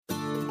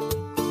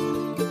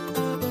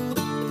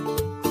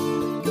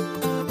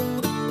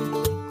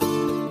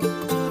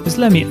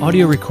me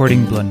audio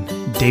recording blun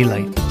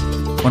Daylight.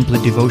 One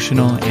play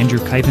devotional Andrew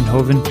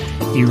Kuyvenhoven,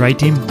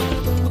 Ritim,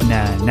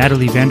 na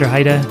Natalie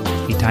Vanderheide,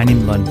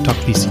 Tainim blun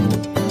Pisin.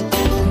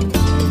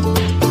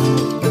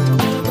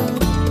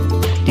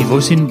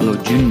 Devotion blo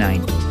June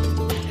 9.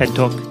 Het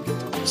talk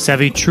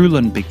Savi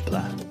Trulun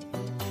Bikpela.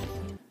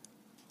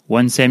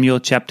 1 Samuel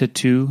chapter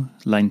 2,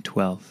 line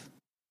 12.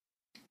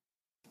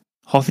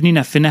 Hopni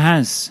na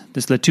Finias,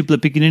 this la Tupela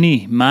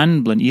pikinini,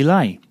 man blun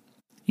Eli.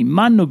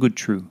 Man nogut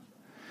true.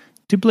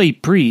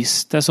 Tupela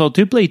pris, Tasol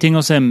Tupela ting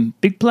olsem,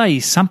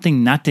 Bikpela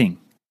samting nating.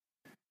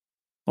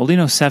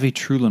 Olino savi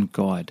trulun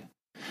God.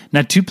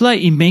 Na Tupela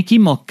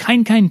mekim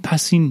kain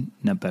pasin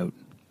nabaut.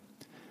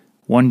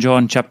 1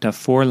 John chapter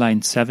 4,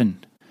 line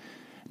 7.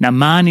 Na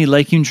man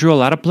laikim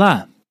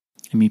arapela.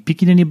 Emi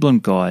pikinini blun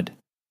God.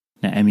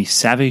 Na emi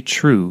savi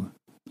true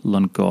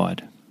lun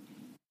God.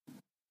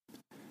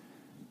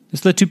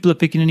 This la Tupela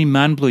pikinini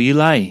man blo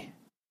Eli.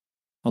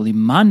 Oli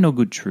man no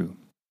good true.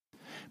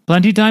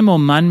 Planti time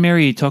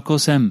manmeri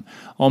olsem,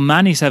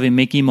 mani savi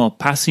mekim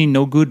pasin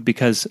no good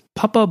because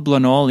papa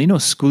blun all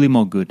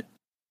skulim good.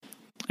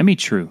 Emi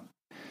true.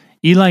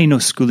 Eli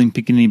skulim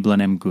pikinini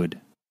blun good.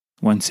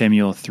 1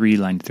 Samuel 3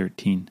 line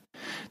 13.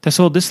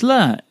 Tasol this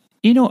la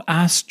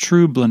as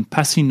true blun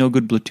pasin no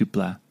good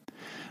Tupela.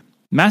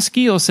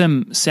 Maski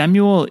olsem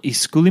Samuel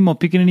skulim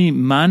pikinini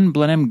man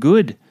blun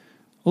good.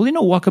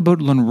 Wokabaut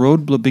lun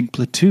road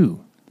Bikpela too.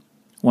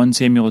 1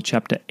 Samuel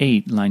chapter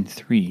 8 line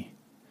 3.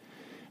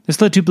 This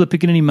la Tupela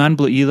pikinini man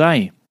blo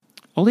Eli.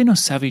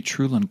 Savi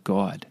true lun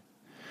God.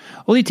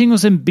 Ting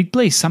olsem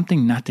Bikpela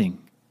samting nating.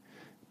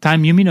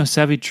 Taim Yumi no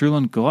savi true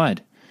lun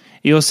God.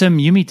 Olsem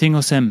Yumi ting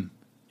olsem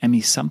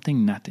emi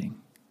samting nating.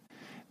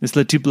 This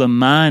la Tupela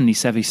man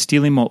savi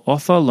stilim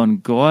offer lun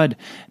God.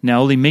 Na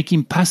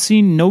mekim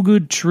pasin no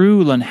good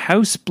true lun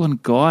haus blun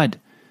God.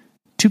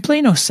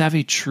 Tupela no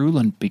savi true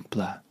lun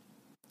Bikpela.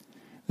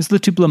 This la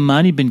Tupela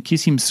mani ben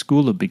kisim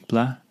school of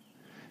Bikpela.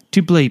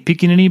 Tupela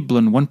pikinini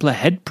blun one pla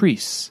head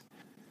pris.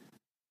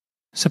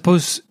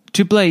 Suppose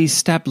Tupela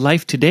stap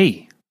life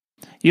today.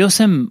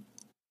 Olsem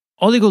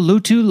oligo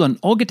lutu lun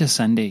ogeta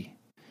Sunday.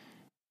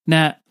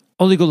 Na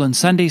oligo lun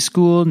Sunday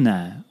school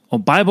na o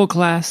Bible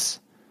class.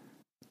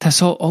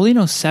 Tasol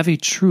olino savi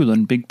true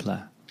lun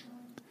Bikpela.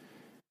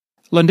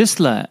 Lun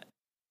disla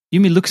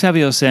Yumi look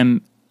savi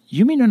olsem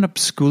Yumi non up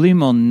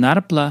skulim o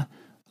arapela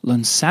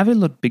lun savi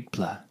lun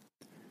Bikpela.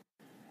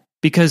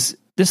 Because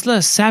this la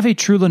savi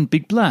true lun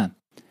Bikpela.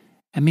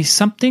 And me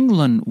something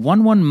lun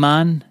one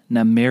man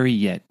na meri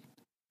yet.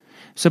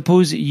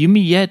 Suppose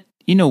Yumi yet,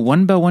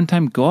 one by one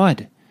time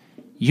God.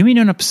 Yumi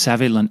non up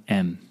savi lun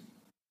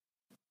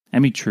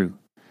Emi true.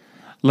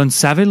 Lun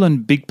savi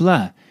lun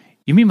Bikpela.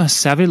 Yumi mas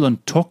savi lun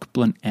tok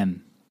blun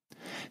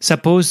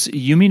Suppose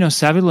Yumi no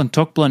savi lun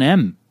tok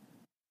blun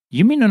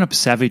Yumi non up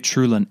savi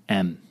true lun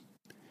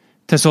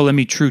Tasol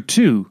emi true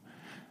too.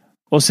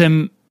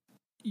 Olsem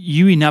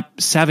Yui nap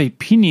savi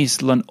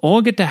pinis lun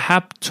ogeta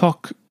hap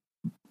tok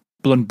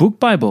blun Buk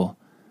Baibel.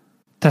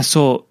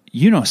 Tasol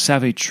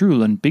savi true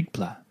lun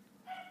Bikpela.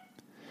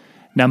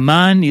 Na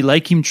man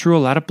laikim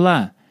true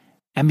arapela.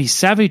 Emi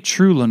savi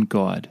true lun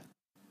God.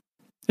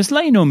 This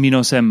la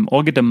minosem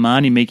ogeta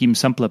man mekim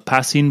sample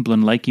pasin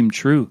blun laikim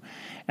true.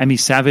 Emi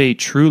savi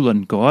true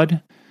lun God.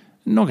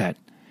 Nogut.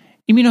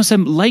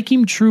 Iminosem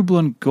laikim true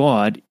blun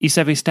God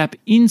isavi stap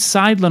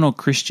inside lun o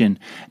Christian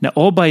na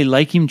obai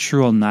laikim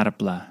true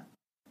arapela.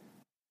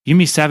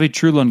 Yumi savi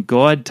true lun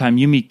God time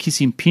Yumi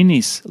kisim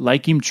pinis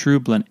laikim true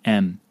blun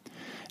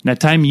Na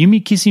time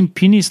Yumi kisim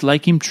pinis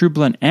laikim true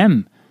blun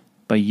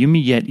by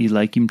Yumi yet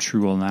laikim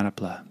true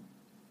arapela.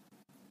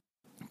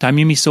 Time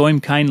Yumi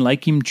soim kain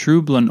laikim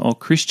true blun o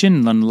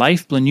Christian lun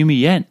life blun Yumi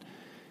yet.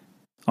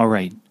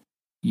 Alright,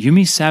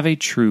 Yumi savi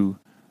true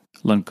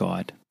lun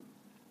God.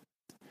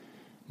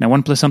 Now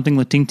 1 plus something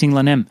la ting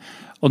lun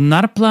O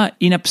arapela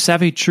inap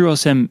savi true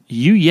olsem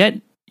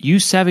you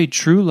savi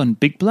true lun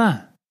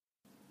Bikpela.